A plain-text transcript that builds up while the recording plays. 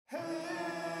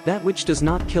That which does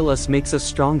not kill us makes us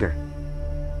stronger.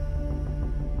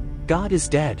 God is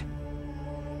dead.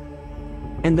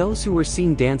 And those who were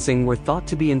seen dancing were thought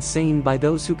to be insane by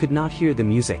those who could not hear the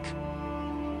music.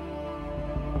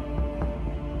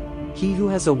 He who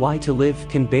has a why to live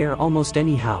can bear almost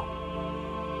any how.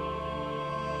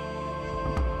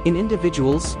 In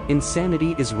individuals,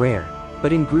 insanity is rare,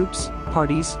 but in groups,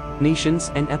 parties,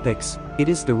 nations and epochs, it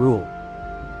is the rule.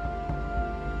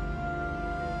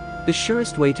 The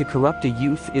surest way to corrupt a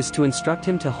youth is to instruct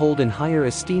him to hold in higher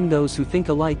esteem those who think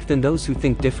alike than those who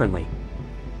think differently.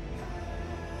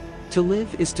 To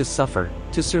live is to suffer,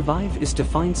 to survive is to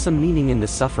find some meaning in the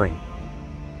suffering.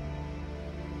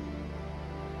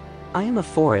 I am a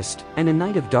forest, and a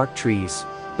night of dark trees,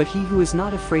 but he who is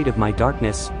not afraid of my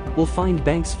darkness, will find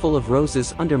banks full of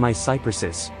roses under my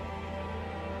cypresses.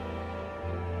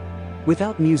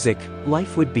 Without music,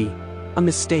 life would be a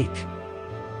mistake.